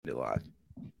live.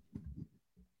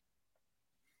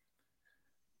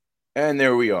 And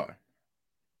there we are.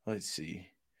 Let's see.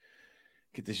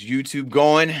 Get this YouTube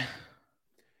going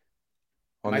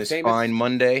on this fine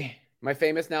Monday. Am I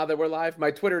famous now that we're live?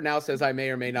 My Twitter now says I may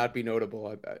or may not be notable,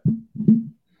 I bet.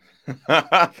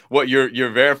 What, your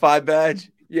verified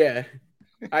badge? Yeah.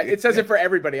 It says it for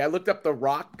everybody. I looked up The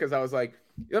Rock because I was like,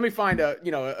 let me find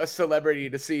a celebrity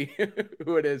to see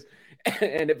who it is.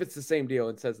 And if it's the same deal,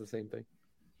 it says the same thing.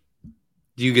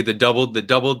 Do you get the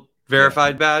double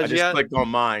verified badge? I just clicked on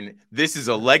mine. This is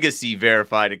a legacy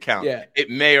verified account. Yeah. It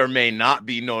may or may not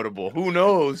be notable. Who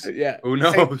knows? Yeah. Who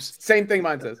knows? Same thing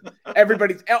mine says.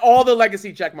 All the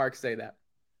legacy check marks say that.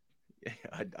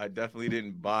 I definitely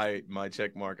didn't buy my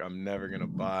check mark. I'm never going to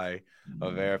buy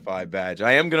a verified badge.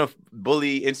 I am going to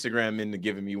bully Instagram into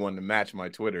giving me one to match my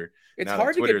Twitter. It's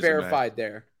hard to get verified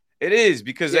there. It is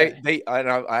because I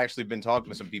actually been talking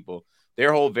to some people.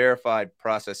 Their whole verified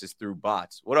process is through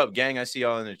bots. What up, gang? I see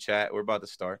y'all in the chat. We're about to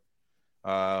start.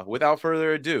 Without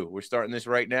further ado, we're starting this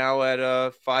right now at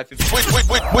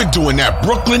 5:50. We're doing that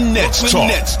Brooklyn Nets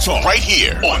talk right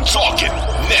here on Talkin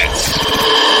Nets.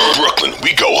 Brooklyn,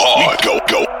 we go hard. Go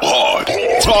hard.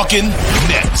 Talkin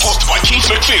Nets. Hosted by Keith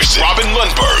McPherson, Robin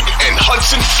Lundberg, and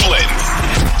Hudson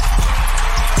Flynn.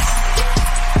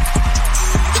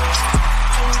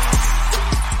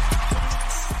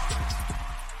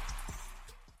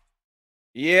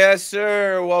 Yes,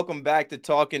 sir. Welcome back to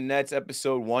Talkin Nets,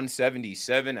 episode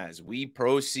 177, as we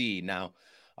proceed. Now,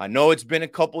 I know it's been a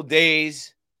couple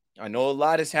days. I know a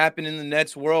lot has happened in the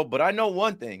Nets world, but I know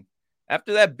one thing.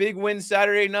 After that big win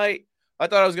Saturday night, I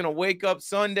thought I was going to wake up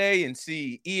Sunday and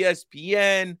see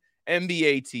ESPN,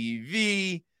 NBA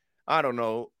TV, I don't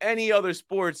know, any other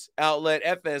sports outlet,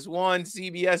 FS1,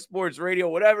 CBS Sports Radio,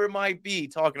 whatever it might be,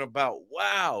 talking about,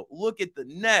 wow, look at the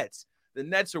Nets. The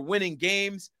Nets are winning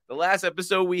games. The last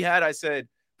episode we had, I said,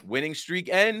 winning streak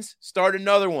ends, start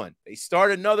another one. They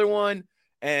start another one,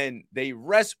 and they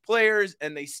rest players,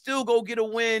 and they still go get a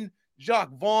win.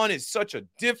 Jacques Vaughn is such a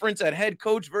difference at head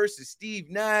coach versus Steve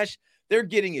Nash. They're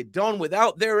getting it done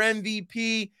without their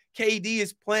MVP. KD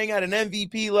is playing at an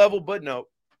MVP level, but no,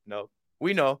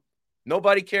 we know.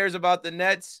 Nobody cares about the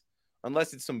Nets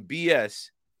unless it's some BS.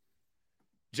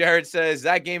 Jared says,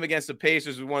 that game against the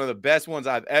Pacers was one of the best ones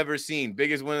I've ever seen.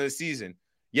 Biggest win of the season.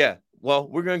 Yeah, well,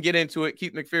 we're going to get into it.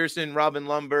 Keith McPherson, Robin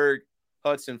Lundberg,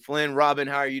 Hudson Flynn. Robin,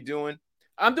 how are you doing?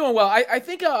 I'm doing well. I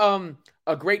think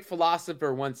a great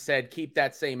philosopher once said, keep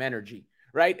that same energy,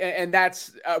 right? And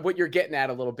that's what you're getting at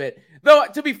a little bit. Though,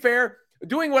 to be fair,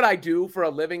 doing what I do for a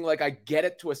living, like I get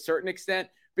it to a certain extent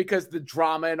because the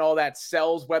drama and all that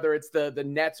sells, whether it's the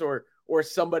Nets or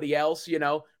somebody else,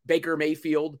 Baker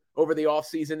Mayfield over the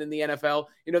offseason in the NFL,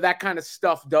 that kind of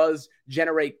stuff does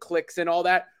generate clicks and all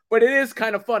that. But it is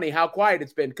kind of funny how quiet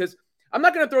it's been because I'm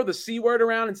not going to throw the C word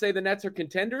around and say the Nets are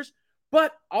contenders,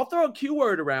 but I'll throw a Q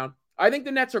word around. I think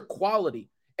the Nets are quality.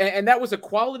 And that was a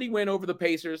quality win over the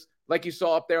Pacers, like you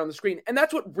saw up there on the screen. And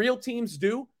that's what real teams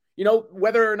do.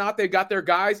 Whether or not they've got their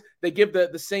guys, they give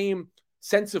the same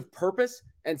sense of purpose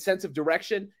and sense of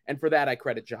direction. And for that, I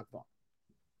credit Jacques Vaughn.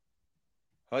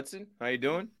 Hudson, how you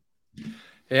doing?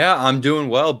 Yeah, I'm doing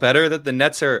well. Better that the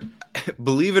Nets are,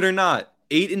 believe it or not,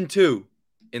 8-2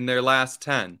 in their last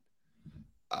 10.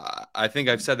 I think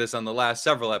I've said this on the last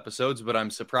several episodes, but I'm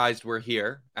surprised we're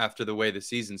here after the way the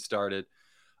season started.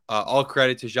 All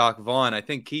credit to Jacques Vaughn. I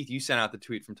think, Keith, you sent out the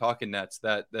tweet from Talkin Nets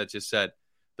that just said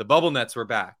the bubble Nets were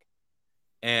back.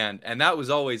 And that was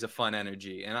always a fun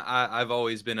energy. And I've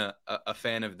always been a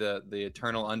fan of the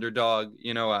eternal underdog.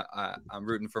 I'm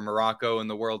rooting for Morocco in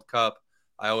the World Cup.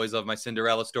 I always love my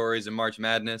Cinderella stories and March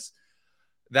Madness.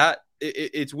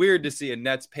 It's weird to see a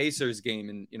Nets Pacers game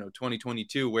in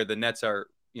 2022 where the Nets are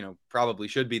probably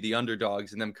should be the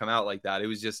underdogs and them come out like that. It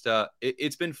was just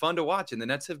it's been fun to watch, and the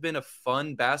Nets have been a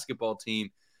fun basketball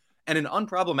team and an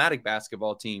unproblematic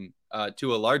basketball team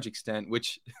to a large extent,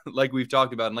 which, like we've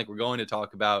talked about and like we're going to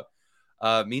talk about,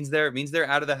 means they're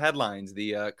out of the headlines.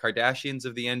 The Kardashians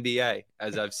of the NBA,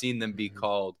 as I've seen them be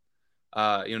called.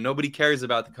 Nobody cares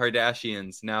about the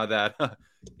Kardashians now that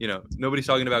nobody's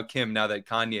talking about Kim now that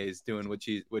Kanye is doing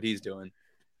what he's doing.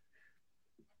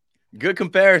 Good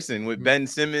comparison with Ben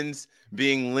Simmons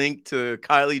being linked to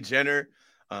Kylie Jenner.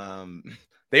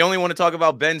 They only want to talk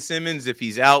about Ben Simmons if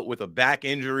he's out with a back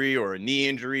injury or a knee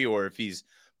injury or if he's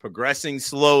progressing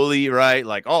slowly, right?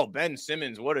 Like, oh, Ben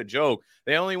Simmons, what a joke.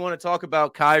 They only want to talk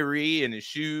about Kyrie and his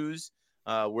shoes.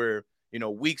 We're,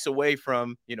 weeks away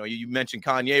from, you mentioned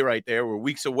Kanye right there. We're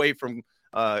weeks away from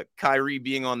Kyrie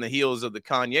being on the heels of the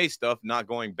Kanye stuff, not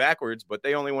going backwards, but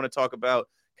they only want to talk about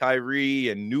Kyrie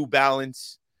and New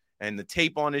Balance and the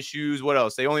tape on his shoes. What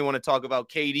else? They only want to talk about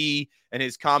KD and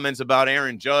his comments about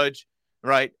Aaron Judge,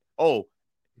 right? Oh,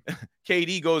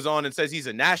 KD goes on and says he's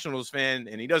a Nationals fan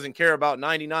and he doesn't care about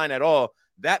 99 at all.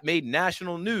 That made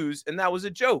national news, and that was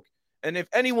a joke. And if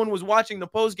anyone was watching the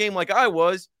post game like I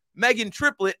was, Megan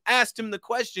Triplett asked him the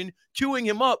question, queuing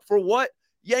him up for what?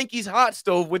 Yankees hot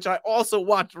stove, which I also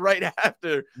watched right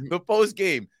after the post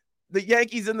game. The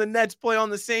Yankees and the Nets play on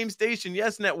the same station,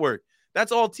 Yes Network.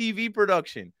 That's all TV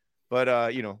production. But,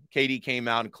 KD came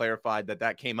out and clarified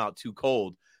that came out too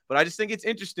cold. But I just think it's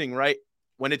interesting, right?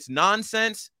 When it's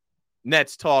nonsense,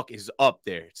 Nets talk is up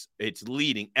there. It's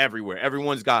leading everywhere.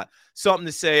 Everyone's got something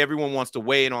to say. Everyone wants to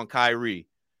weigh in on Kyrie.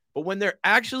 But when they're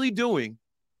actually doing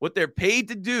what they're paid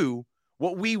to do,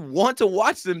 what we want to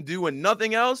watch them do and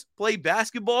nothing else, play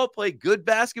basketball, play good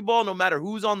basketball, no matter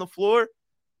who's on the floor,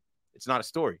 it's not a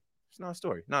story. It's not a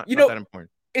story. Not that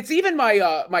important. It's even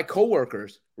my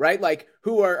coworkers, right? Like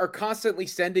who are constantly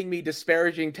sending me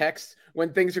disparaging texts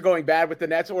when things are going bad with the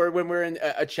Nets or when we're in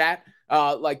a chat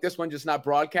like this one, just not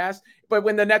broadcast. But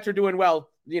when the Nets are doing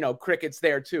well, cricket's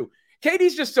there too.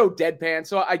 KD's just so deadpan.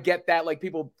 So I get that. Like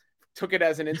people took it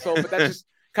as an insult, but that's just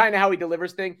kind of how he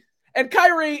delivers things. And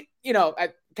Kyrie,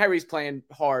 Kyrie's playing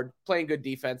hard, playing good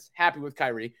defense. Happy with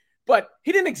Kyrie. But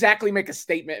he didn't exactly make a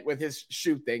statement with his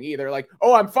shoe thing either. Like,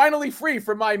 oh, I'm finally free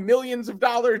from my millions of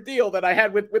dollar deal that I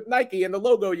had with Nike and the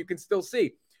logo you can still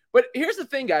see. But here's the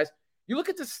thing, guys. You look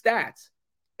at the stats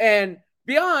and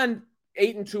beyond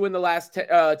 8-2 in the last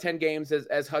 10 games,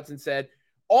 as Hudson said,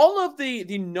 all of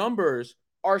the numbers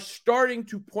are starting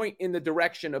to point in the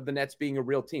direction of the Nets being a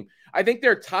real team. I think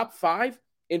they're top 5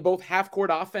 in both half-court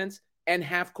offense and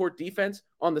half-court defense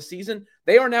on the season.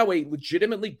 They are now a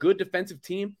legitimately good defensive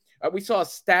team. We saw a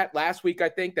stat last week, I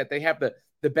think, that they have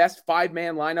the best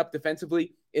 5-man lineup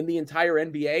defensively in the entire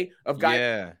NBA of guys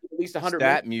at least 100.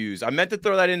 Stat Muse. I meant to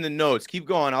throw that in the notes. Keep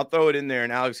going. I'll throw it in there,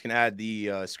 and Alex can add the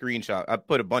screenshot. I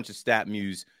put a bunch of Stat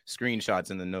Muse screenshots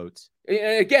in the notes.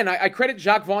 Again, I credit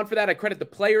Jacques Vaughn for that. I credit the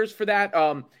players for that.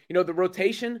 The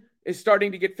rotation is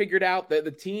starting to get figured out.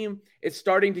 The team is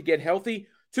starting to get healthy.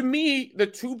 To me, the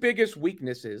two biggest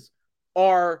weaknesses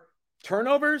are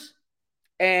turnovers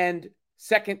and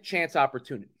second chance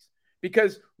opportunities.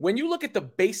 Because when you look at the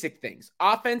basic things,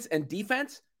 offense and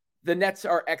defense, the Nets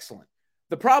are excellent.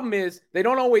 The problem is they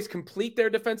don't always complete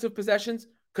their defensive possessions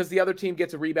because the other team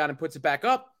gets a rebound and puts it back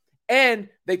up. And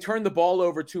they turn the ball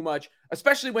over too much,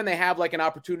 especially when they have like an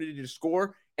opportunity to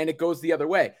score and it goes the other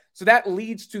way. So that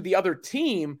leads to the other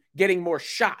team getting more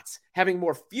shots, having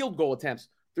more field goal attempts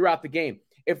throughout the game.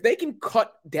 If they can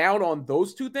cut down on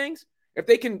those two things, if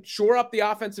they can shore up the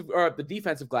offensive or the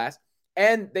defensive glass,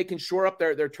 and they can shore up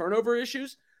their turnover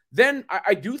issues, then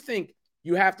I do think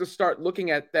you have to start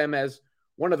looking at them as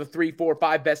one of the 3, 4,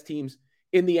 5 best teams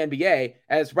in the NBA,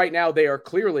 as right now they are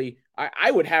clearly,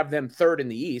 I would have them third in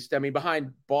the East. I mean,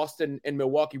 behind Boston and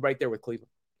Milwaukee right there with Cleveland.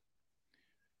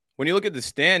 When you look at the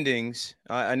standings,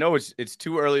 I know it's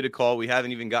too early to call. We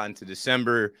haven't even gotten to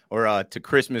December or to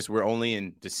Christmas. We're only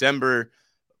in December.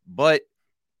 But,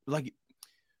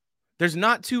 there's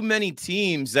not too many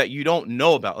teams that you don't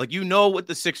know about. Like, you know what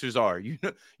the Sixers are. You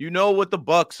know what the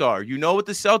Bucks are. You know what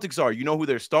the Celtics are. You know who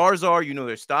their stars are. You know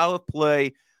their style of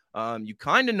play. You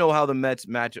kind of know how the Nets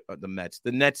match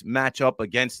up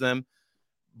against them.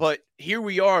 But here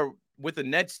we are with a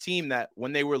Nets team that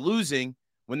when they were losing,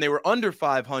 when they were under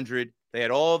 500, they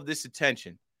had all of this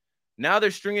attention. Now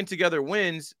they're stringing together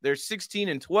wins. They're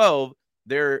 16-12.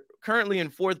 They're currently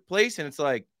in 4th place, and it's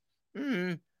like,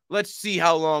 let's see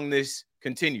how long this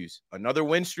continues. Another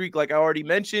win streak, like I already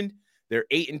mentioned. They're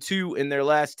 8-2 in their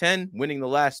last 10, winning the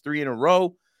last 3 in a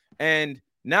row. And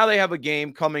now they have a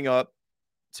game coming up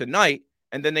tonight,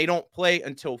 and then they don't play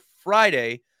until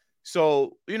Friday.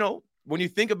 So, when you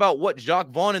think about what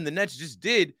Jacques Vaughn and the Nets just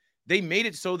did, they made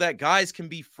it so that guys can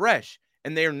be fresh.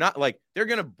 And they're not they're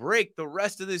going to break the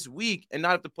rest of this week and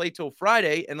not have to play till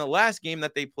Friday. And the last game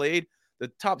that they played, the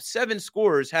top 7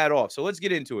 scorers had off. So let's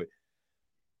get into it.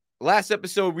 Last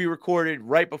episode we recorded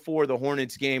right before the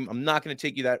Hornets game. I'm not going to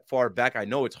take you that far back. I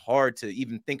know it's hard to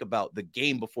even think about the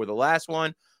game before the last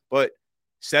one, but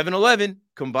 7-11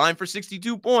 combined for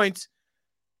 62 points.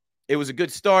 It was a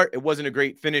good start. It wasn't a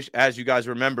great finish. As you guys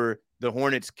remember, the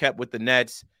Hornets kept with the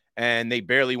Nets, and they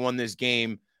barely won this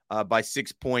game by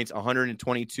 6 points,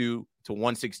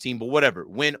 122-116. But whatever,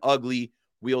 win ugly,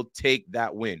 we'll take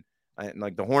that win.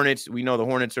 Like the Hornets, we know the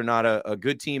Hornets are not a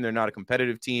good team. They're not a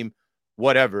competitive team.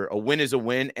 Whatever, a win is a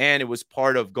win, and it was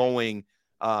part of going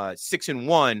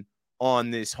 6-1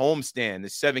 on this homestand,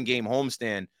 this 7-game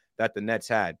homestand that the Nets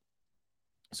had.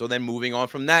 So then moving on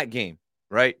from that game,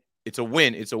 right? It's a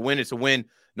win. It's a win. It's a win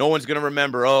No one's going to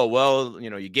remember, oh, well,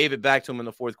 you gave it back to them in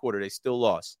the fourth quarter. They still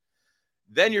lost.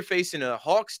 Then you're facing a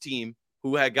Hawks team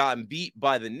who had gotten beat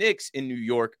by the Knicks in New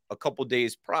York a couple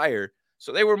days prior.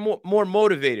 So they were more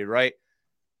motivated, right?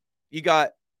 You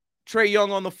got Trae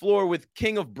Young on the floor with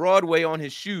King of Broadway on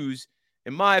his shoes.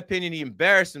 In my opinion, he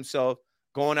embarrassed himself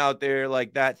going out there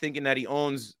like that, thinking that he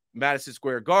owns Madison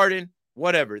Square Garden,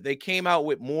 whatever. They came out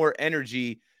with more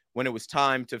energy when it was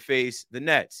time to face the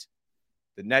Nets.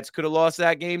 The Nets could have lost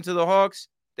that game to the Hawks.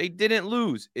 They didn't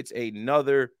lose. It's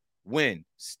another win,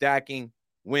 stacking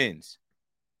wins.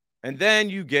 And then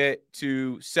you get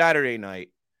to Saturday night,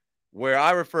 where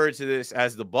I refer to this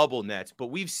as the bubble Nets, but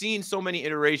we've seen so many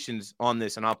iterations on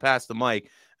this, and I'll pass the mic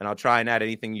and I'll try and add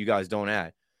anything you guys don't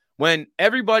add. When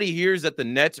everybody hears that the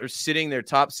Nets are sitting their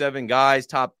top 7 guys,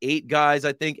 top 8 guys,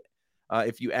 I think,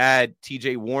 if you add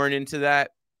TJ Warren into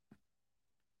that,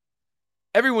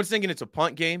 everyone's thinking it's a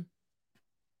punt game.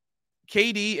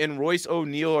 KD and Royce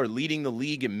O'Neal are leading the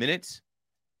league in minutes.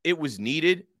 It was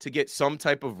needed to get some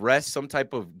type of rest, some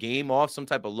type of game off, some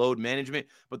type of load management.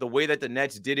 But the way that the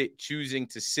Nets did it, choosing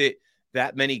to sit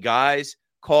that many guys,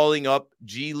 calling up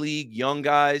G League young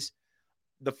guys,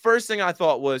 the first thing I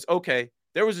thought was, okay,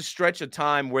 there was a stretch of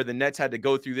time where the Nets had to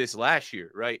go through this last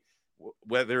year, right?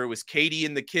 Whether it was KD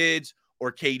and the kids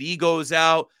or KD goes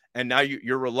out, and now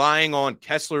you're relying on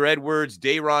Kessler Edwards,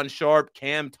 Day'Ron Sharpe,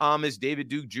 Cam Thomas, David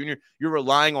Duke Jr. You're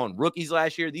relying on rookies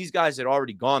last year. These guys had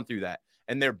already gone through that,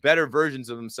 and they're better versions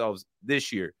of themselves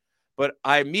this year. But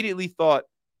I immediately thought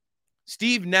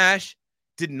Steve Nash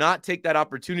did not take that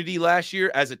opportunity last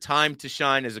year as a time to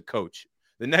shine as a coach.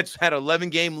 The Nets had an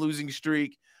 11-game losing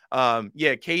streak.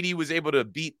 KD was able to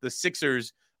beat the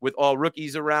Sixers with all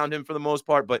rookies around him for the most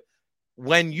part. But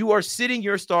when you are sitting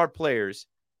your star players,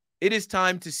 it is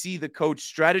time to see the coach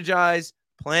strategize,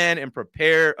 plan, and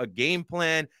prepare a game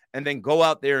plan, and then go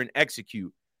out there and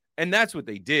execute. And that's what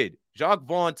they did. Jacques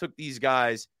Vaughn took these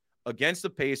guys against the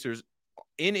Pacers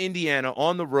in Indiana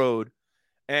on the road,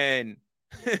 and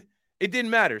it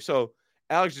didn't matter. So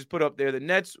Alex just put up there, the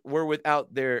Nets were without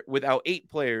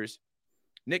 8 players: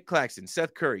 Nick Claxton,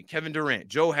 Seth Curry, Kevin Durant,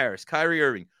 Joe Harris, Kyrie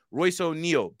Irving, Royce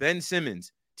O'Neal, Ben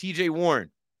Simmons, TJ Warren.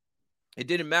 It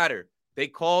didn't matter. They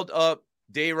called up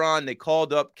Day'Ron, they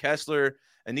called up Kessler,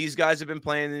 and these guys have been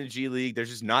playing in the G League. There's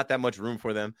just not that much room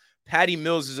for them. Patty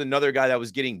Mills is another guy that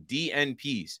was getting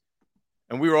DNPs.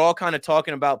 And we were all kind of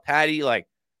talking about Patty like,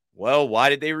 well, why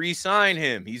did they re-sign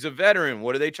him? He's a veteran.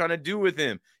 What are they trying to do with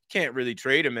him? Can't really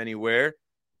trade him anywhere.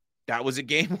 That was a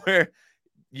game where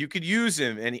you could use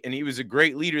him, and he was a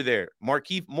great leader there.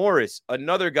 Markieff Morris,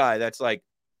 another guy that's like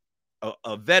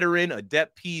a veteran, a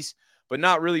depth piece, but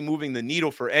not really moving the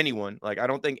needle for anyone. Like, I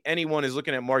don't think anyone is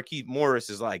looking at Markieff Morris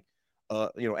as like,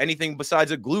 anything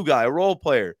besides a glue guy, a role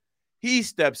player. He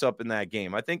steps up in that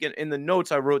game. I think in the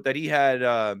notes I wrote that he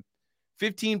had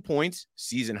 15 points,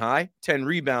 season high, 10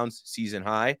 rebounds, season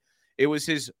high. It was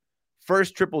his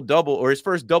first triple-double, or his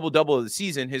first double-double of the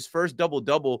season, his first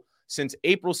double-double since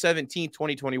April 17,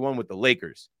 2021 with the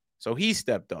Lakers. So he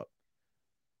stepped up.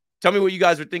 Tell me what you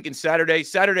guys were thinking Saturday.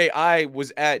 Saturday, I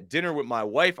was at dinner with my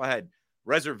wife. I had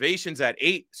reservations at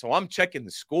 8, so I'm checking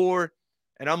the score,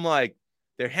 and I'm like,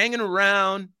 they're hanging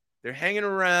around.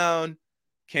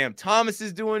 Cam Thomas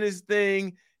is doing his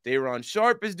thing. Day'Ron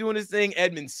Sharpe is doing his thing.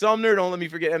 Edmond Sumner, don't let me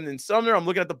forget Edmond Sumner. I'm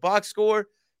looking at the box score.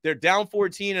 They're down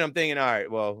 14, and I'm thinking, all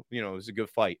right, well, it was a good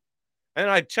fight. And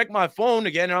I check my phone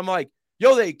again, and I'm like,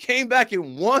 yo, they came back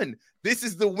and won. This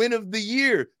is the win of the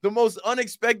year, the most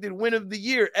unexpected win of the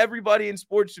year. Everybody in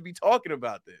sports should be talking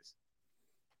about this.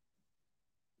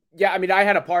 Yeah, I mean, I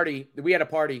had a party. We had a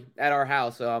party at our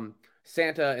house.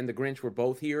 Santa and the Grinch were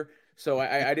both here. So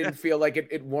I didn't feel like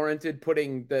it warranted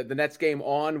putting the Nets game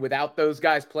on without those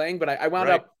guys playing. But I wound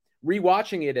up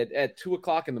rewatching it at 2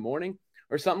 o'clock in the morning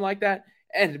or something like that.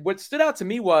 And what stood out to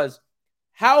me was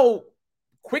how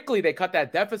quickly they cut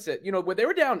that deficit. When they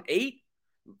were down 8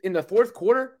 in the fourth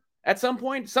quarter at some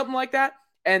point, something like that.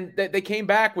 And they came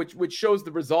back, which shows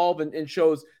the resolve and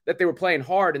shows that they were playing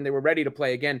hard and they were ready to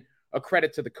play again. A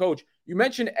credit to the coach. You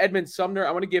mentioned Edmond Sumner.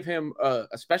 I want to give him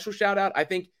a special shout out. I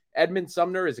think Edmond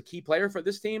Sumner is a key player for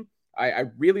this team. I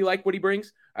really like what he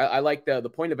brings. I like the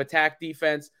point of attack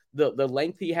defense, the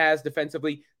length he has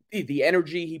defensively, the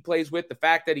energy he plays with, the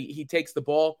fact that he takes the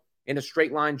ball in a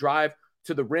straight line drive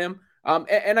to the rim.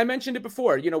 And I mentioned it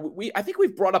before. I think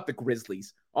we've brought up the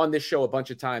Grizzlies on this show a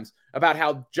bunch of times about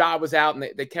how Ja was out and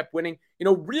they kept winning.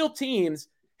 Real teams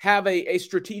have a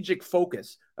strategic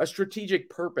focus, a strategic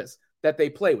purpose that they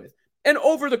play with. And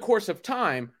over the course of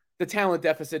time, the talent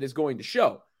deficit is going to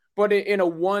show. But in a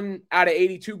 1 out of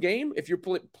 82 game, if you're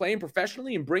playing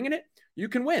professionally and bringing it, you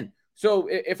can win. So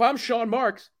if I'm Sean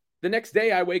Marks, the next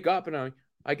day I wake up and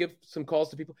I give some calls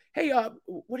to people. Hey,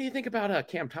 what do you think about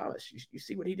Cam Thomas? You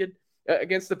see what he did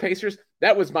against the Pacers?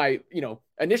 That was my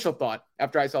initial thought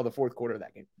after I saw the fourth quarter of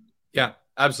that game. Yeah,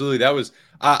 absolutely. That was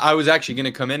I was actually going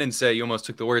to come in and say, you almost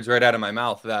took the words right out of my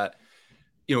mouth, that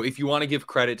if you want to give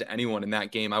credit to anyone in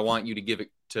that game, I want you to give it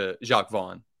to Jacques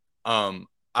Vaughn.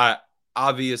 I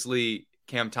obviously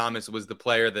Cam Thomas was the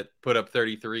player that put up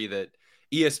 33 that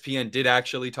ESPN did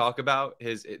actually talk about.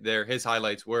 His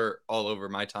highlights were all over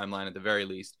my timeline at the very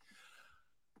least.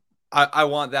 I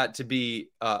want that to be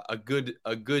a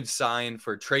good sign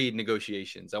for trade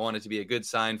negotiations. I want it to be a good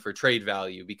sign for trade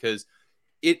value, because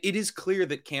it is clear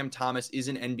that Cam Thomas is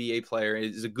an NBA player,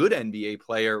 is a good NBA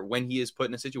player when he is put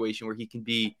in a situation where he can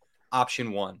be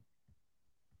option one.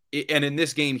 And in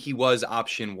this game, he was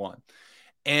option one.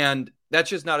 And that's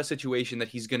just not a situation that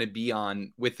he's going to be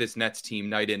on with this Nets team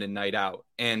night in and night out.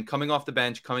 And coming off the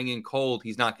bench, coming in cold,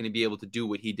 he's not going to be able to do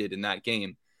what he did in that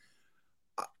game.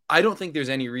 I don't think there's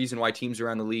any reason why teams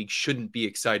around the league shouldn't be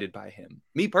excited by him.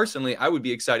 Me personally, I would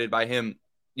be excited by him.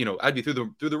 I'd be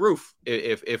through the roof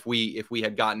if we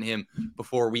had gotten him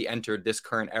before we entered this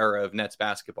current era of Nets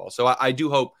basketball. So I do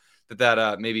hope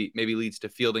that maybe leads to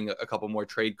fielding a couple more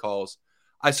trade calls.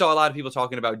 I saw a lot of people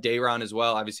talking about Day'Ron as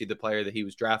well, obviously the player that he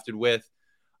was drafted with.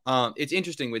 It's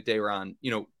interesting with Day'Ron.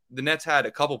 The Nets had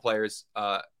a couple players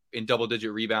in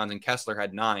double-digit rebounds, and Kessler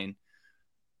had 9.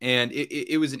 And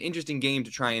it was an interesting game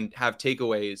to try and have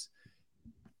takeaways.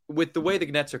 With the way the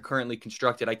Nets are currently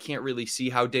constructed, I can't really see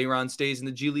how Day'Ron stays in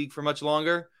the G League for much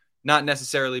longer. Not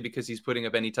necessarily because he's putting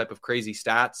up any type of crazy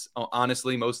stats.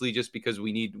 Honestly, mostly just because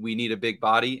we need a big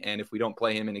body, and if we don't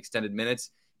play him in extended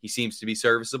minutes, he seems to be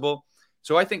serviceable.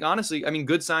 So I think, honestly,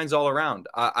 good signs all around.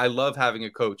 I love having a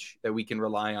coach that we can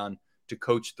rely on to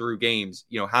coach through games.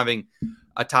 Having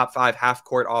a top 5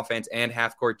 half-court offense and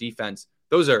half-court defense.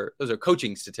 Those are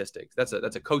coaching statistics. That's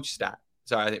a coach stat.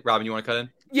 Sorry, I think, Robin, you want to cut in?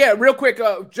 Yeah, real quick,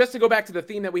 just to go back to the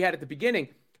theme that we had at the beginning,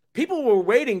 people were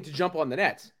waiting to jump on the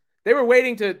Nets. They were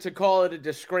waiting to call it a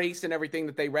disgrace and everything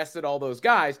that they rested all those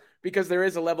guys, because there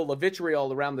is a level of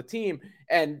vitriol around the team.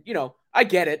 And, I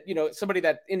get it. Somebody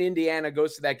that in Indiana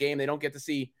goes to that game, they don't get to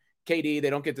see KD, they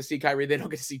don't get to see Kyrie, they don't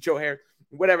get to see Joe Harris,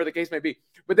 whatever the case may be,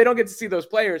 but they don't get to see those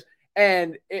players.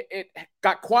 And it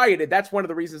got quieted. That's one of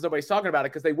the reasons nobody's talking about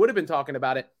it, because they would have been talking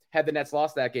about it had the Nets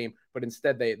lost that game, but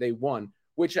instead they won,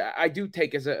 which I do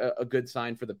take as a good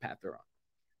sign for the path they're on.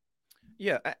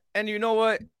 Yeah, and you know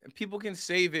what? People can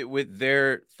save it with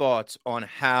their thoughts on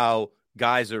how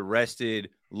guys are rested,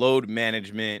 load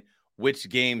management, which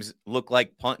games look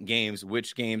like punt games,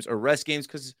 which games are rest games,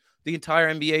 because the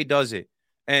entire NBA does it.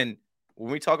 And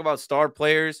when we talk about star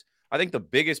players, I think the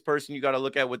biggest person you got to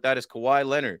look at with that is Kawhi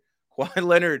Leonard. Kawhi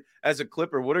Leonard as a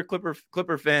Clipper. What are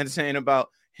Clipper fans saying about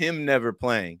him never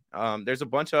playing? There's a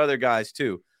bunch of other guys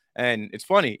too. And it's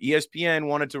funny. ESPN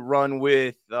wanted to run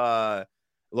with LeBron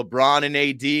and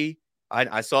AD.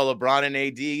 I saw LeBron and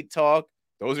AD talk.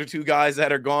 Those are two guys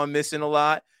that are gone missing a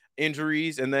lot,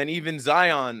 injuries. And then even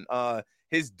Zion,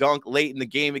 his dunk late in the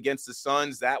game against the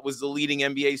Suns, that was the leading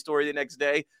NBA story the next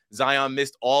day. Zion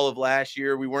missed all of last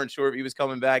year. We weren't sure if he was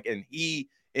coming back. And he,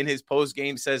 in his post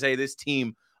game, says, hey, this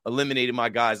team eliminated my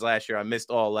guys last year. I missed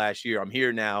all last year. I'm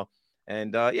here now.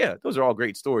 And yeah, those are all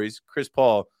great stories. Chris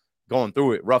Paul going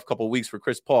through it. Rough couple of weeks for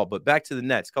Chris Paul. But back to the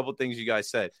Nets. Couple of things you guys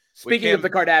said. Speaking of the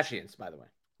Kardashians, by the way.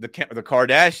 The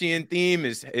Kardashian theme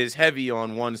is heavy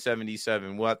on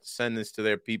 177. We'll have to send this to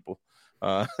their people.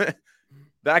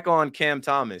 Back on Cam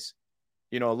Thomas.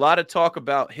 A lot of talk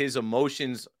about his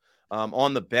emotions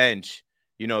on the bench.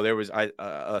 There was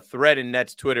a thread in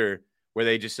Nets Twitter where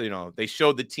they just, they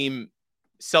showed the team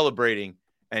celebrating,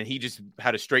 and he just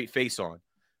had a straight face on.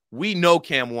 We know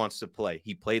Cam wants to play.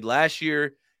 He played last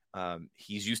year.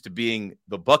 He's used to being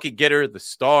the bucket getter, the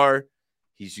star.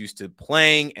 He's used to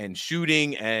playing and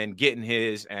shooting and getting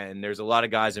his, and there's a lot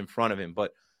of guys in front of him.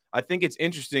 But I think it's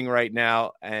interesting right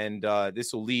now, and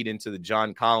this will lead into the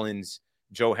John Collins,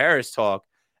 Joe Harris talk.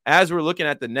 As we're looking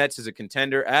at the Nets as a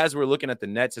contender, as we're looking at the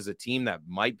Nets as a team that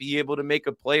might be able to make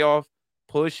a playoff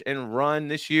push and run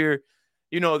this year,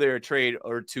 they're a trade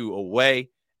or two away,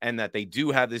 and that they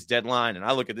do have this deadline. And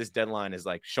I look at this deadline as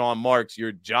like, Sean Marks,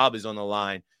 your job is on the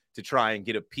line to try and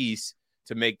get a piece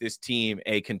to make this team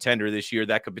a contender this year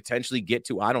that could potentially get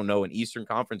to, I don't know, an Eastern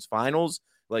Conference Finals.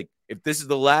 Like, if this is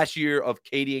the last year of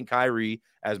KD and Kyrie,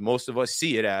 as most of us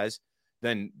see it as,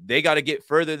 then they got to get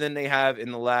further than they have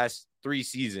in the last 3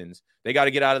 seasons. They got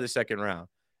to get out of the second round.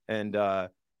 And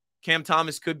Cam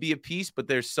Thomas could be a piece, but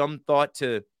there's some thought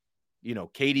to,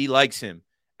 KD likes him.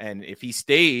 And if he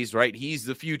stays, right, he's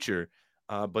the future.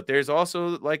 But there's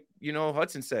also, like,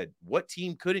 Hudson said, what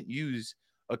team couldn't use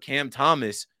a Cam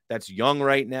Thomas that's young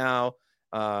right now?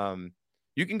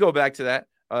 You can go back to that.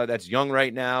 That's young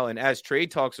right now. And as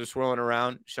trade talks are swirling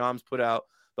around, Shams put out,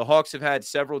 the Hawks have had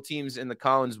several teams in the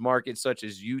Collins market, such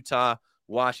as Utah,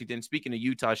 Washington. Speaking of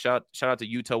Utah, shout out to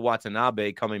Utah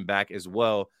Watanabe coming back as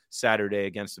well Saturday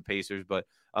against the Pacers. But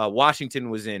Washington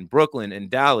was in, Brooklyn and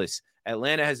Dallas.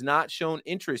 Atlanta has not shown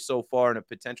interest so far in a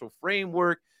potential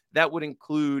framework that would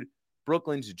include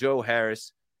Brooklyn's Joe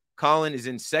Harris. Colin is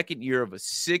in second year of a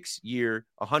 6-year,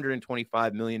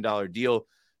 $125 million deal.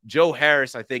 Joe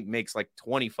Harris, I think, makes like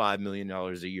 $25 million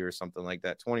a year or something like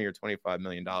that, $20 or $25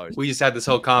 million. We just had this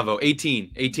whole convo,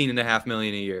 18.5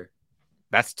 million a year.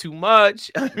 That's too much.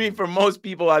 I mean, for most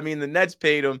people, the Nets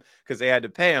paid him because they had to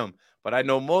pay him. But I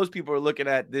know most people are looking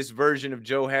at this version of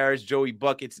Joe Harris, Joey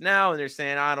Buckets now, and they're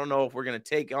saying, I don't know if we're going to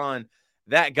take on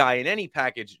that guy in any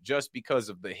package just because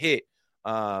of the hit.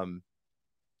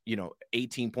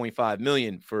 18.5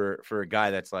 million for a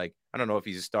guy that's like, I don't know if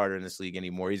he's a starter in this league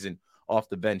anymore. He's an off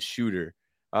the bench shooter.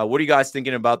 What are you guys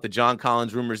thinking about the John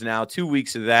Collins rumors now? 2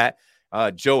 weeks of that.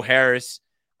 Joe Harris,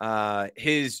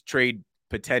 his trade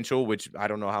potential, which I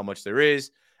don't know how much there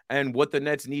is, and what the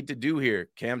Nets need to do here.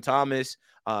 Cam Thomas,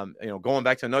 going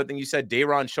back to another thing you said,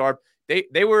 Day'Ron Sharpe.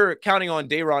 They were counting on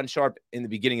Day'Ron Sharpe in the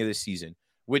beginning of this season,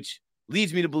 which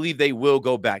leads me to believe they will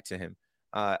go back to him.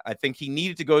 I think he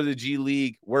needed to go to the G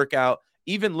League, work out.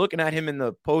 Even looking at him in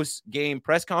the post-game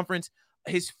press conference,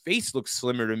 his face looks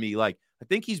slimmer to me. Like, I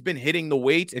think he's been hitting the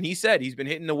weights, and he said he's been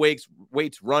hitting the weights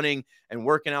running and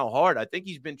working out hard. I think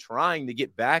he's been trying to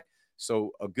get back.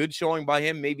 So a good showing by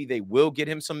him. Maybe they will get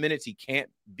him some minutes. He can't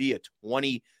be a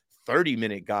 20,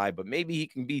 30-minute guy, but maybe he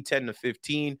can be 10 to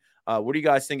 15. What are you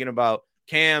guys thinking about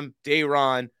Cam,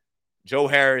 Day'Ron, Joe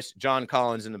Harris, John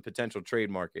Collins in the potential trade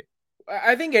market?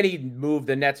 I think any move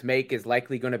the Nets make is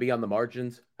likely going to be on the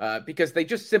margins because they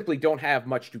just simply don't have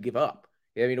much to give up.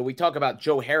 We talk about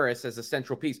Joe Harris as a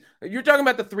central piece. You're talking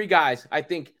about the three guys, I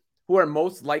think, who are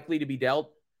most likely to be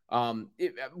dealt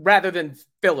rather than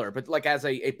filler, but like as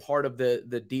a part of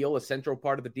the deal, a central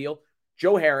part of the deal.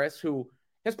 Joe Harris, who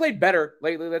has played better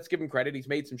lately. Let's give him credit. He's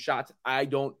made some shots. I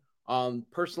don't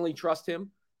personally trust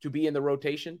him to be in the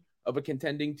rotation of a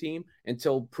contending team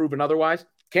until proven otherwise.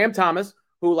 Cam Thomas,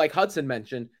 who, like Hudson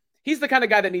mentioned, he's the kind of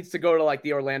guy that needs to go to like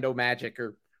the Orlando Magic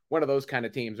or one of those kind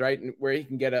of teams, right? Where he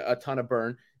can get a ton of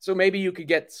burn. So maybe you could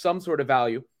get some sort of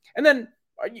value. And then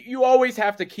you always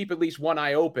have to keep at least one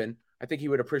eye open. I think he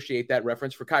would appreciate that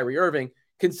reference for Kyrie Irving,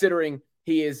 considering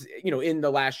he is, in the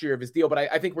last year of his deal. But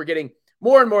I think we're getting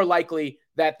more and more likely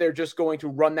that they're just going to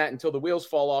run that until the wheels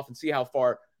fall off and see how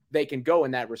far they can go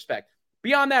in that respect.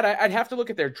 Beyond that, I'd have to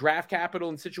look at their draft capital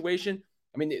and situation.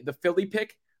 The Philly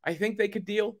pick, I think they could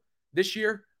deal this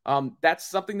year. That's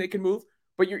something they can move.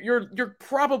 But you're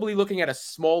probably looking at a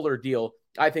smaller deal,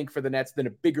 I think, for the Nets than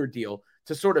a bigger deal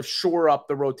to sort of shore up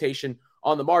the rotation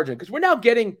on the margin. Because we're now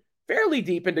getting fairly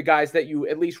deep into guys that you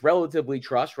at least relatively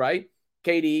trust, right?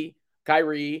 KD,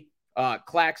 Kyrie,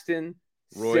 Claxton,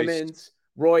 Simmons,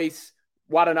 Royce,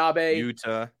 Watanabe,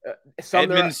 Utah,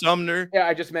 Sumner. Edmund Sumner. Yeah,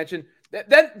 I just mentioned.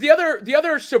 Then the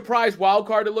other surprise wild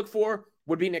card to look for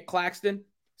would be Nick Claxton,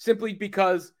 simply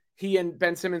because he and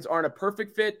Ben Simmons aren't a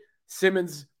perfect fit.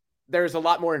 Simmons, there's a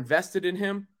lot more invested in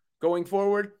him going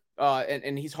forward,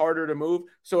 and he's harder to move.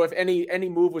 So if any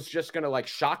move was just going to like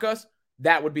shock us,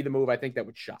 that would be the move I think that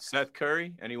would shock. Seth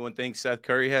Curry? Anyone think Seth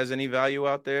Curry has any value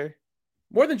out there?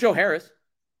 More than Joe Harris.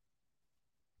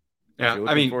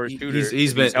 Yeah,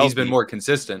 he's been more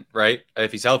consistent, right?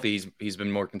 If he's healthy, he's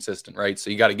been more consistent, right? So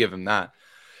you got to give him that.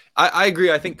 I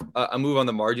agree. I think a move on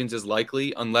the margins is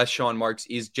likely unless Sean Marks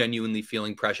is genuinely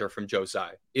feeling pressure from Joe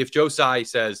Tsai. If Joe Tsai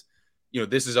says,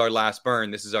 this is our last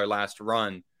burn, this is our last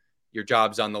run, your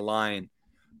job's on the line,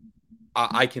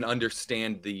 I can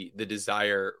understand the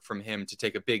desire from him to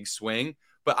take a big swing.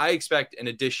 But I expect an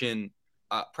addition,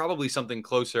 probably something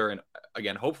closer, and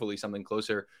again, hopefully something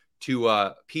closer to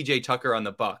PJ Tucker on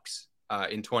the Bucks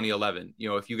in 2011.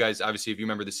 If you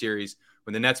remember the series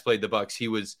when the Nets played the Bucks,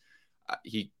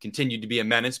 he continued to be a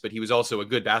menace, but he was also a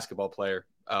good basketball player.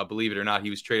 Believe it or not, he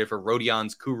was traded for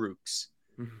Rodions Kurucs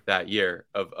that year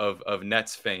of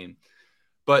Nets fame.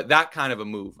 But that kind of a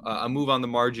move on the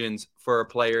margins for a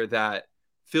player that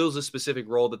fills a specific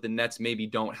role that the Nets maybe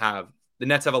don't have. The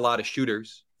Nets have a lot of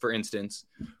shooters, for instance,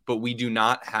 but we do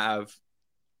not have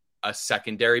a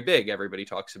secondary big. Everybody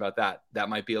talks about that. That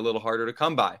might be a little harder to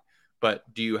come by. But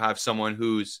do you have someone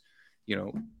who's,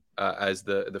 as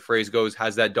the phrase goes,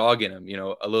 has that dog in him,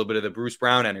 a little bit of the Bruce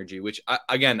Brown energy, which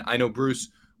I know Bruce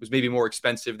was maybe more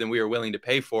expensive than we were willing to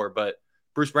pay for, but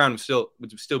Bruce Brown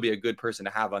would still be a good person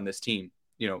to have on this team.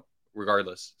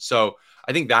 regardless. So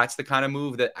I think that's the kind of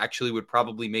move that actually would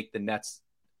probably make the Nets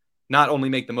not only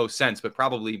make the most sense, but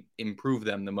probably improve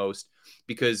them the most,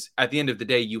 because at the end of the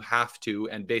day, you have to,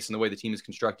 and based on the way the team is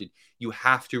constructed, you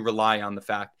have to rely on the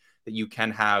fact that you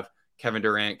can have Kevin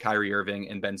Durant, Kyrie Irving,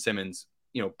 and Ben Simmons,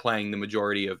 playing the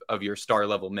majority of your star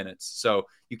level minutes. So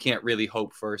you can't really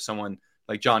hope for someone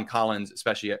like John Collins,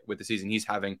 especially with the season he's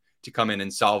having, to come in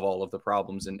and solve all of the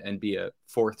problems and be a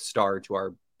fourth star to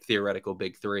our theoretical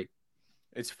big three.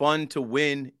 It's fun to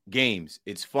win games.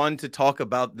 It's fun to talk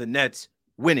about the Nets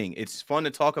winning. It's fun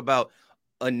to talk about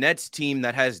a Nets team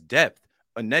that has depth,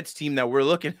 a Nets team that we're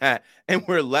looking at and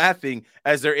we're laughing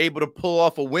as they're able to pull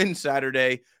off a win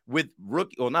Saturday with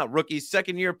not rookies,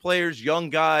 second-year players, young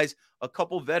guys, a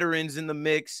couple veterans in the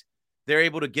mix. They're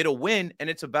able to get a win, and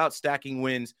it's about stacking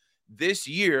wins. This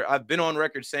year, I've been on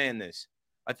record saying this.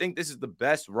 I think this is the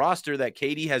best roster that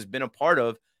KD has been a part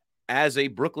of as a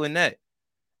Brooklyn Net.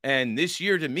 And this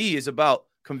year, to me, is about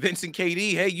convincing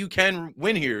KD, hey, you can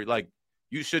win here. Like,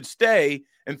 you should stay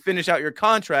and finish out your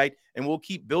contract, and we'll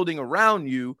keep building around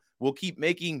you. We'll keep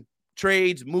making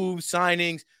trades, moves,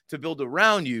 signings to build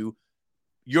around you.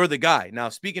 You're the guy. Now,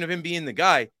 speaking of him being the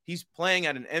guy, he's playing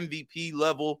at an MVP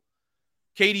level.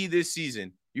 KD this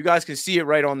season, you guys can see it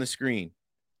right on the screen.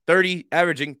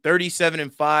 Averaging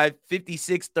 37-5,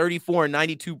 56, 34, and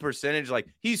 92 percentage. Like,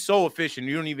 he's so efficient.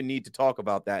 You don't even need to talk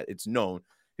about that. It's known.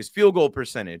 His field goal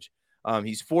percentage.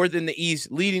 He's fourth in the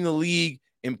East, leading the league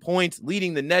in points,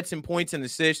 leading the Nets in points and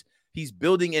assists. He's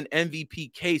building an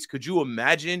MVP case. Could you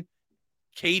imagine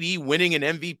KD winning an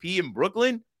MVP in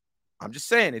Brooklyn? I'm just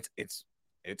saying, it's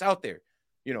out there.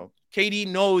 KD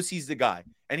knows he's the guy,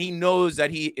 and he knows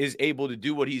that he is able to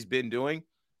do what he's been doing.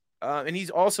 And he's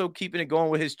also keeping it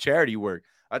going with his charity work.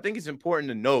 I think it's important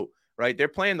to note, right? They're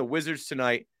playing the Wizards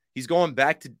tonight. He's going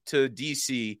back to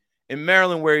D.C. in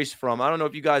Maryland, where he's from. I don't know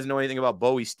if you guys know anything about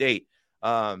Bowie State.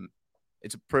 I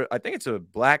think it's a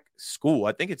black school.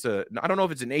 I don't know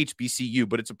if it's an HBCU,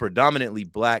 but it's a predominantly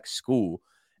black school.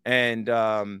 And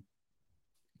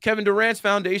Kevin Durant's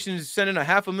foundation is sending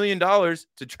 $500,000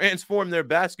 to transform their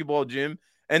basketball gym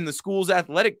and the school's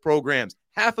athletic programs.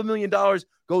 $500,000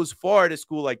 goes far at a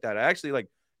school like that. I actually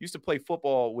used to play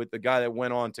football with the guy that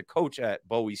went on to coach at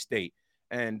Bowie State.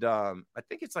 And I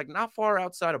think it's not far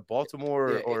outside of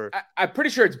Baltimore. I'm pretty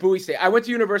sure it's Bowie State. I went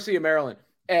to University of Maryland.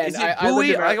 And is it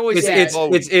Bowie? I always say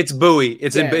it's Bowie.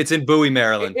 It's in Bowie,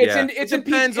 Maryland. It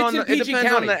depends on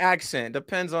the accent.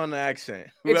 Depends on the accent.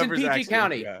 It's in PG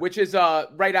County, which is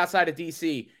right outside of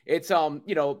DC. It's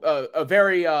a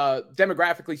very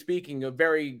demographically speaking, a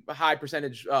very high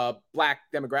percentage black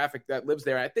demographic that lives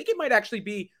there. I think it might actually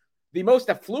be the most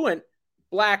affluent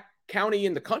black county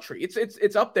in the country.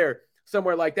 It's up there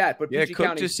somewhere like that. But yeah, PG Cook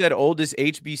County just said oldest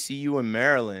HBCU in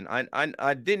Maryland.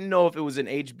 I didn't know if it was an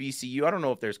HBCU. I don't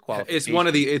know if there's qualifications.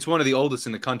 It's one of the oldest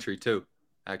in the country too,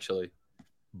 actually.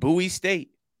 Bowie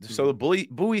State. So the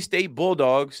Bowie State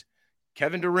Bulldogs.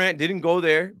 Kevin Durant didn't go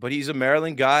there, but he's a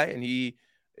Maryland guy, and he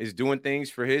is doing things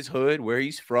for his hood, where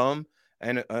he's from,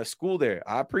 and a school there.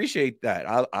 I appreciate that.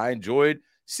 I enjoyed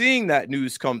seeing that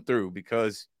news come through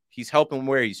because he's helping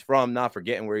where he's from, not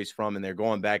forgetting where he's from, and they're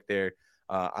going back there.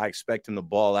 I expect him to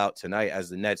ball out tonight as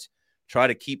the Nets try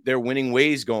to keep their winning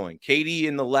ways going. KD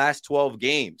in the last 12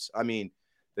 games. I mean,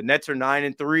 the Nets are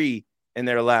 9-3 in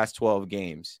their last 12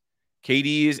 games.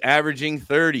 KD is averaging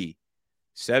 30,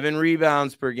 7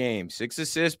 rebounds per game, 6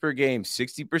 assists per game.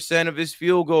 60% of his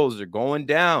field goals are going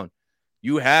down.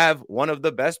 You have one of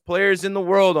the best players in the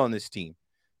world on this team.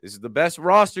 This is the best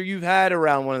roster you've had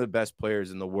around one of the best players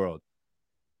in the world.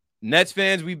 Nets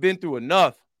fans, we've been through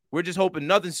enough. We're just hoping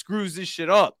nothing screws this shit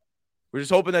up. We're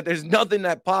just hoping that there's nothing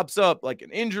that pops up, like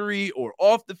an injury or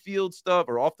off the field stuff,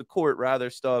 or off the court rather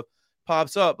stuff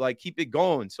pops up. Like, keep it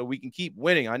going so we can keep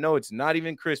winning. I know it's not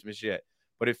even Christmas yet,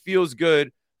 but it feels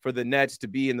good for the Nets to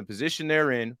be in the position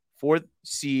they're in, 4th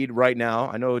seed right now.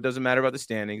 I know it doesn't matter about the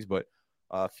standings, but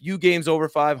a few games over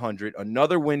 500,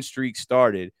 another win streak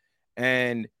started.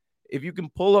 And if you can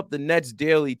pull up the Nets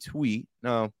Daily tweet,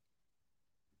 no,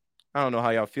 I don't know how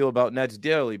y'all feel about Nets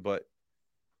Daily, but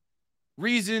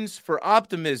reasons for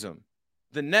optimism.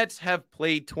 The Nets have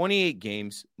played 28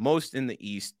 games, most in the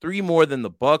East, 3 more than the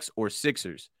Bucks or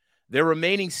Sixers. Their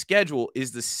remaining schedule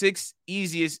is the 6th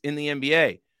easiest in the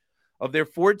NBA. Of their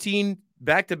 14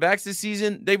 back-to-backs this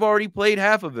season, they've already played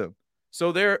half of them.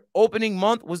 So their opening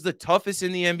month was the toughest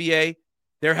in the NBA.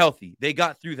 They're healthy. They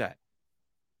got through that.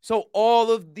 So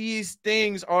all of these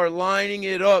things are lining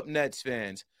it up, Nets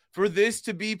fans, for this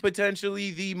to be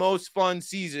potentially the most fun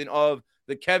season of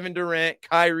the Kevin Durant,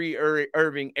 Kyrie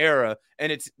Irving era,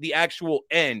 and it's the actual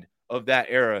end of that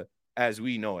era as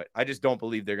we know it. I just don't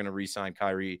believe they're going to re-sign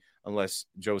Kyrie unless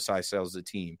Joe Tsai sells the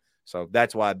team. So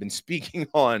that's why I've been speaking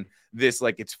on this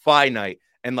like it's finite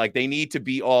and like they need to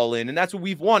be all in. And that's what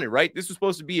we've wanted, right? This was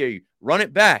supposed to be a run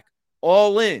it back,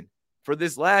 all in for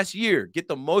this last year. Get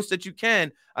the most that you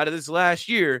can out of this last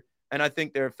year. And I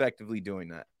think they're effectively doing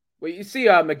that. Well, you see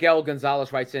Miguel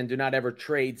Gonzalez writes in, do not ever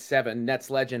trade 7, Nets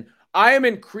legend. I am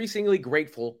increasingly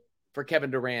grateful for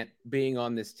Kevin Durant being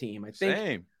on this team. I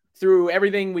think through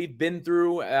everything we've been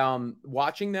through,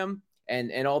 watching them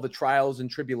and all the trials and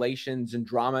tribulations and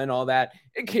drama and all that,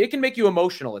 it can make you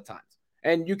emotional at times.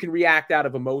 And you can react out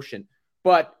of emotion.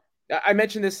 But I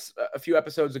mentioned this a few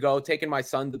episodes ago, taking my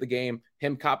son to the game,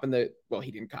 him copping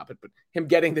he didn't cop it, but him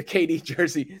getting the KD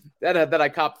jersey that I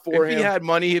copped for him. If he had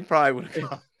money, he probably would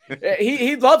have.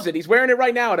 He loves it. He's wearing it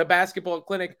right now at a basketball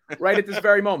clinic right at this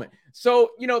very moment.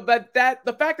 So,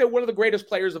 the fact that one of the greatest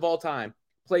players of all time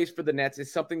plays for the Nets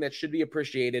is something that should be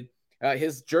appreciated.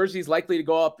 His jersey is likely to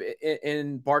go up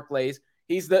in Barclays.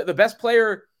 He's the best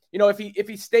player. If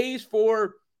he stays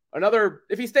for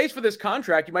this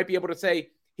contract, you might be able to say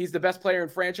he's the best player in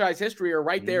franchise history or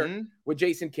right there with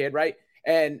Jason Kidd, right?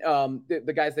 And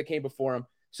the guys that came before him.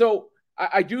 So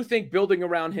I do think building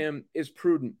around him is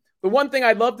prudent. The one thing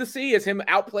I'd love to see is him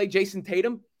outplay Jason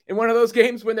Tatum in one of those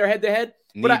games when they're head-to-head.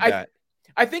 But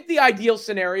I think the ideal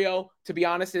scenario, to be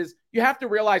honest, is you have to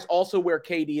realize also where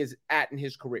KD is at in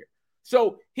his career.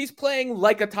 So he's playing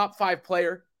like a top 5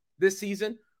 player this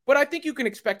season, but I think you can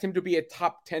expect him to be a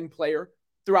top 10 player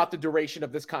throughout the duration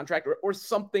of this contract or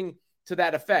something to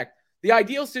that effect. The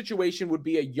ideal situation would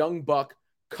be a young buck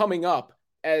coming up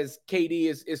as KD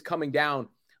is coming down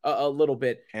a little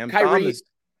bit. Kyrie,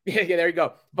 yeah, there you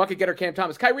go. Bucket getter Cam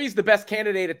Thomas. Kyrie's the best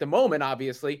candidate at the moment,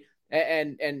 obviously,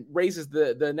 and raises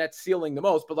the net ceiling the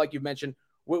most. But like you mentioned,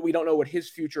 we don't know what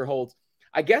his future holds.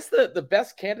 I guess the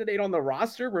best candidate on the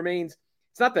roster remains,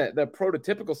 it's not the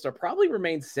prototypical star, probably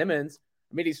remains Simmons.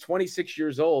 I mean, he's 26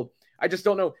 years old. I just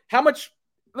don't know how much.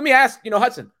 Let me ask,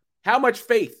 Hudson, how much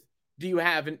faith do you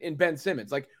have in Ben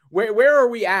Simmons? Like, where are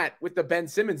we at with the Ben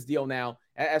Simmons deal now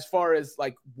as far as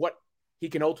like what he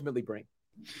can ultimately bring?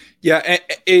 Yeah,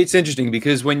 it's interesting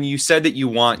because when you said that you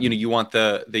want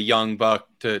the young buck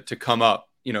to come up,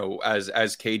 as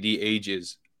KD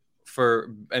ages,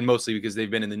 and mostly because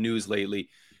they've been in the news lately,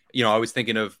 I was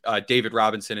thinking of David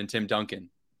Robinson and Tim Duncan,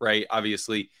 right?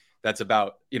 Obviously, that's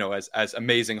about as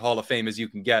amazing Hall of Fame as you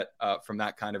can get from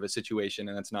that kind of a situation,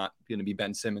 and that's not going to be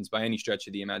Ben Simmons by any stretch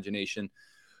of the imagination.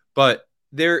 But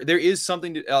there is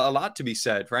a lot to be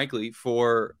said, frankly,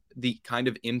 for the kind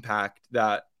of impact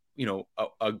that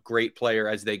a great player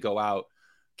as they go out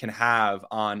can have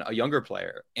on a younger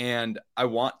player. And I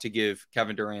want to give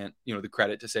Kevin Durant, the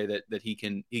credit to say that he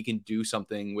can do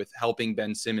something with helping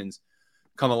Ben Simmons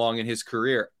come along in his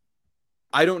career.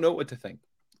 I don't know what to think,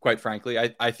 quite frankly.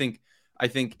 I think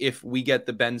if we get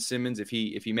the Ben Simmons, if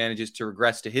he manages to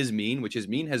regress to his mean, which his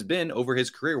mean has been over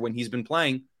his career when he's been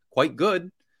playing quite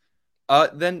good,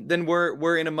 then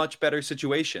we're in a much better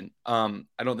situation. I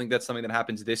don't think that's something that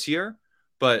happens this year.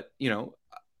 But,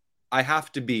 I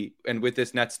have to be, and with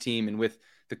this Nets team and with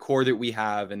the core that we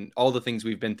have and all the things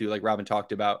we've been through, like Robin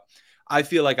talked about, I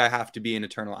feel like I have to be an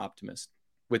eternal optimist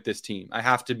with this team. I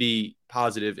have to be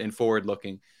positive and forward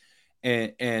looking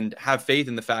and have faith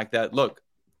in the fact that, look,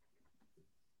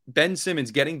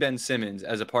 getting Ben Simmons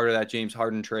as a part of that James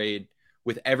Harden trade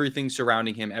with everything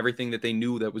surrounding him, everything that they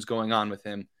knew that was going on with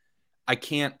him, I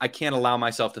can't allow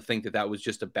myself to think that was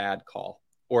just a bad call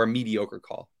or a mediocre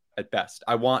call. At best,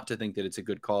 I want to think that it's a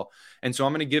good call. And so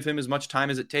I'm going to give him as much time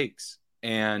as it takes.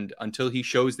 And until he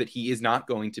shows that he is not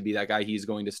going to be that guy, he's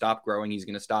going to stop growing. He's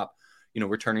going to stop,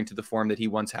 returning to the form that he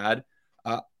once had.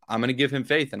 I'm going to give him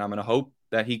faith, and I'm going to hope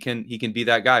that he can be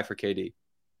that guy for KD.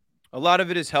 A lot of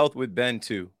it is health with Ben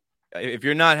too. If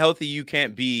you're not healthy, you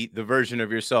can't be the version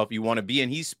of yourself you want to be.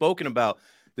 And he's spoken about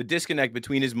the disconnect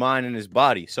between his mind and his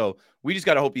body. So we just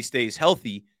got to hope he stays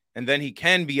healthy. And then he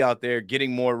can be out there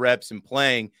getting more reps and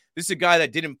playing. This is a guy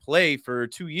that didn't play for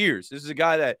 2 years. This is a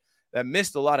guy that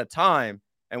missed a lot of time,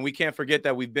 and we can't forget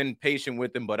that we've been patient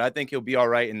with him, but I think he'll be all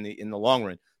right in the long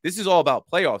run. This is all about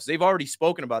playoffs. They've already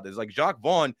spoken about this. Like Jacques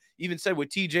Vaughn even said with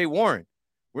TJ Warren,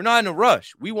 we're not in a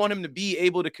rush. We want him to be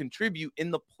able to contribute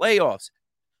in the playoffs.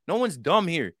 No one's dumb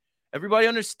here. Everybody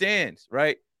understands,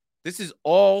 right? This is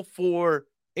all for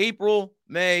April,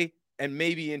 May, and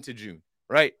maybe into June.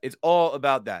 Right? It's all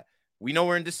about that. We know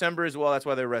we're in December as well. That's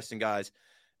why they're resting guys.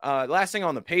 Last thing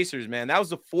on the Pacers, man, that was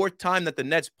the 4th time that the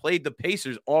Nets played the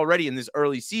Pacers already in this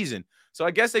early season. So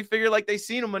I guess they figured like they've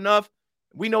seen them enough.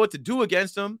 We know what to do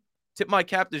against them. Tip my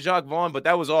cap to Jacques Vaughn, but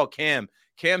that was all Cam.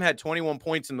 Cam had 21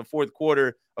 points in the 4th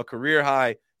quarter, a career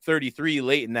high. 33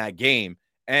 late in that game.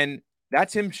 And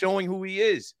that's him showing who he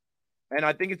is. And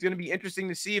I think it's going to be interesting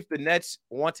to see if the Nets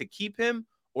want to keep him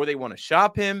or they want to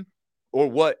shop him or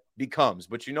what becomes.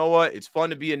 But you know what? It's fun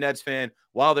to be a Nets fan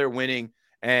while they're winning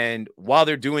and while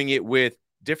they're doing it with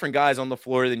different guys on the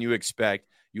floor than you expect.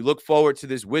 You look forward to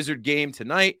this Wizard game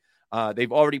tonight.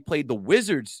 They've already played the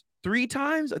Wizards 3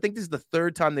 times. I think this is the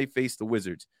 3rd time they faced the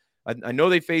Wizards. I know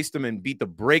they faced them and beat the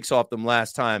brakes off them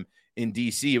last time in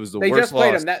DC. It was the worst loss. They just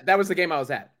played them. That was the game I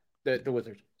was at, the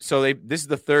Wizards. So this is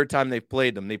the 3rd time they've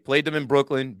played them. They played them in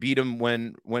Brooklyn, beat them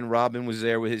when Robin was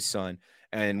there with his son.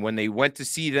 And when they went to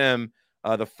see them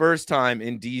the first time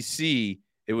in DC,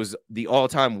 it was the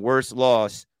all-time worst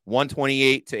loss,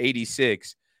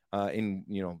 128-86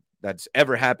 that's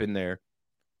ever happened there.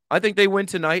 I think they win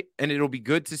tonight, and it'll be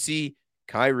good to see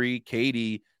Kyrie,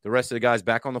 KD, the rest of the guys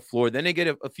back on the floor. Then they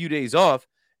get a few days off,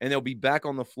 and they'll be back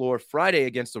on the floor Friday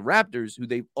against the Raptors, who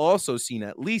they've also seen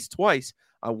at least twice.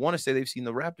 I want to say they've seen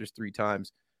the Raptors 3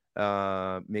 times.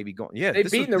 Maybe going. Yeah,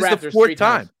 they've beaten the Raptors the 4th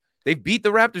time. They've beat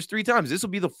the Raptors 3 times. This will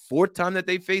be the 4th time that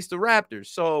they face the Raptors.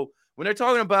 So when they're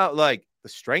talking about like the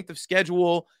strength of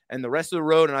schedule and the rest of the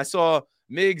road, and I saw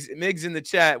Miggs in the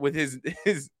chat with his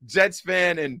Jets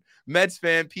fan and Mets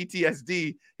fan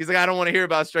PTSD. He's like, I don't want to hear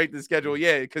about strength of schedule.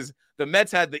 Yeah, because the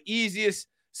Mets had the easiest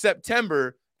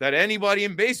September that anybody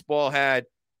in baseball had,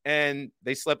 and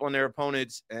they slept on their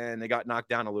opponents and they got knocked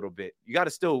down a little bit. You got to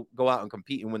still go out and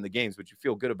compete and win the games, but you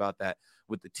feel good about that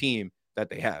with the team that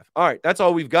they have. All right, that's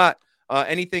all we've got.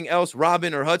 Anything else,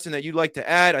 Robin or Hudson, that you'd like to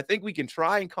add? I think we can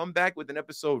try and come back with an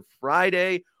episode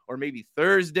Friday or maybe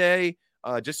Thursday,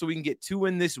 just so we can get 2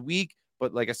 in this week.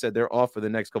 But like I said, they're off for the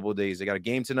next couple of days. They got a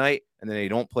game tonight, and then they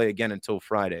don't play again until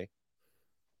Friday.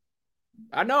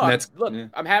 I know.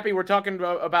 I'm happy we're talking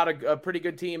about a pretty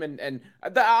good team, and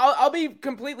I'll be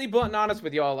completely blunt and honest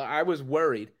with y'all. I was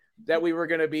worried that we were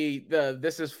going to be the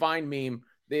 "this is fine" meme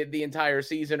the entire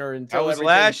season or until that was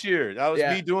last year. That was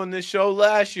me doing this show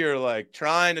last year, like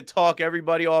trying to talk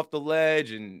everybody off the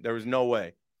ledge, and there was no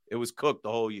way. It was cooked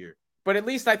the whole year. But at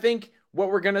least I think what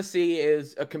we're going to see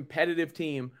is a competitive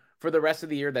team for the rest of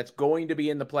the year that's going to be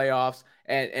in the playoffs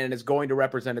and is going to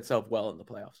represent itself well in the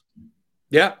playoffs.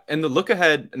 Yeah, and the look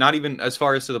ahead, not even as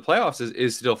far as to the playoffs,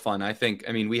 is still fun, I think.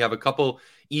 I mean, we have a couple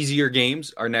easier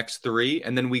games, our next 3,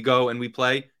 and then we go and we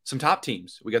play some top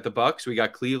teams. We got the Bucks, we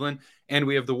got Cleveland, and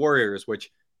we have the Warriors,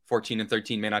 which 14 and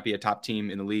 13 may not be a top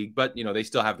team in the league, but, they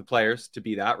still have the players to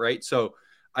be that, right? So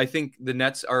I think the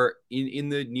Nets are, in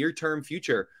the near-term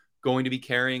future, going to be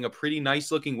carrying a pretty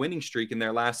nice-looking winning streak in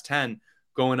their last 10,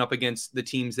 going up against the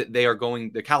teams that they are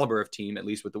going, the caliber of team, at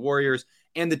least with the Warriors,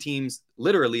 and the teams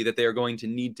literally that they are going to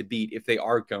need to beat if they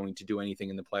are going to do anything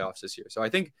in the playoffs this year. So I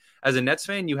think as a Nets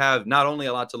fan, you have not only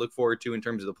a lot to look forward to in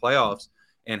terms of the playoffs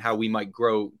and how we might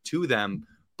grow to them,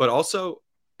 but also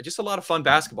just a lot of fun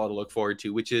basketball to look forward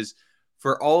to, which is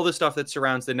for all the stuff that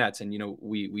surrounds the Nets. And,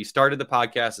 we started the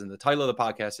podcast, and the title of the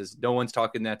podcast is No One's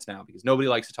Talking Nets Now, because nobody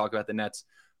likes to talk about the Nets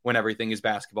when everything is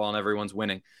basketball and everyone's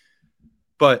winning.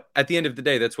 But at the end of the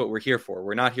day, that's what we're here for.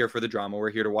 We're not here for the drama. We're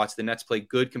here to watch the Nets play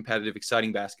good, competitive,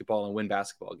 exciting basketball and win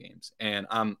basketball games. And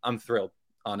I'm thrilled,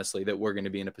 honestly, that we're going to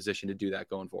be in a position to do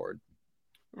that going forward.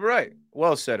 Right.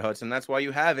 Well said, Hudson. That's why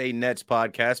you have a Nets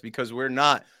podcast, because we're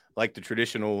not like the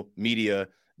traditional media,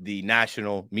 the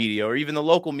national media, or even the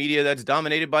local media that's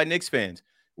dominated by Knicks fans.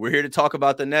 We're here to talk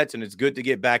about the Nets, and it's good to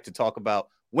get back to talk about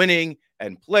winning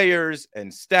and players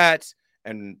and stats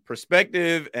and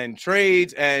perspective and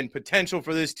trades and potential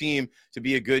for this team to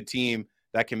be a good team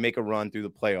that can make a run through the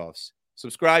playoffs.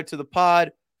 Subscribe to the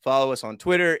pod, follow us on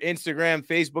Twitter, Instagram,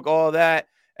 Facebook, all that.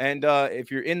 And if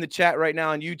you're in the chat right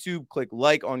now on YouTube, click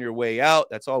like on your way out.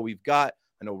 That's all we've got.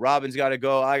 I know Robin's got to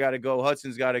go. I got to go.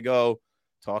 Hudson's got to go.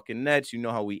 Talking Nets, you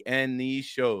know how we end these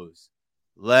shows.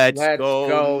 Let's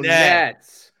go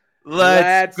Nets.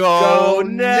 Let's go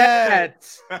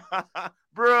Nets.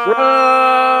 Bro.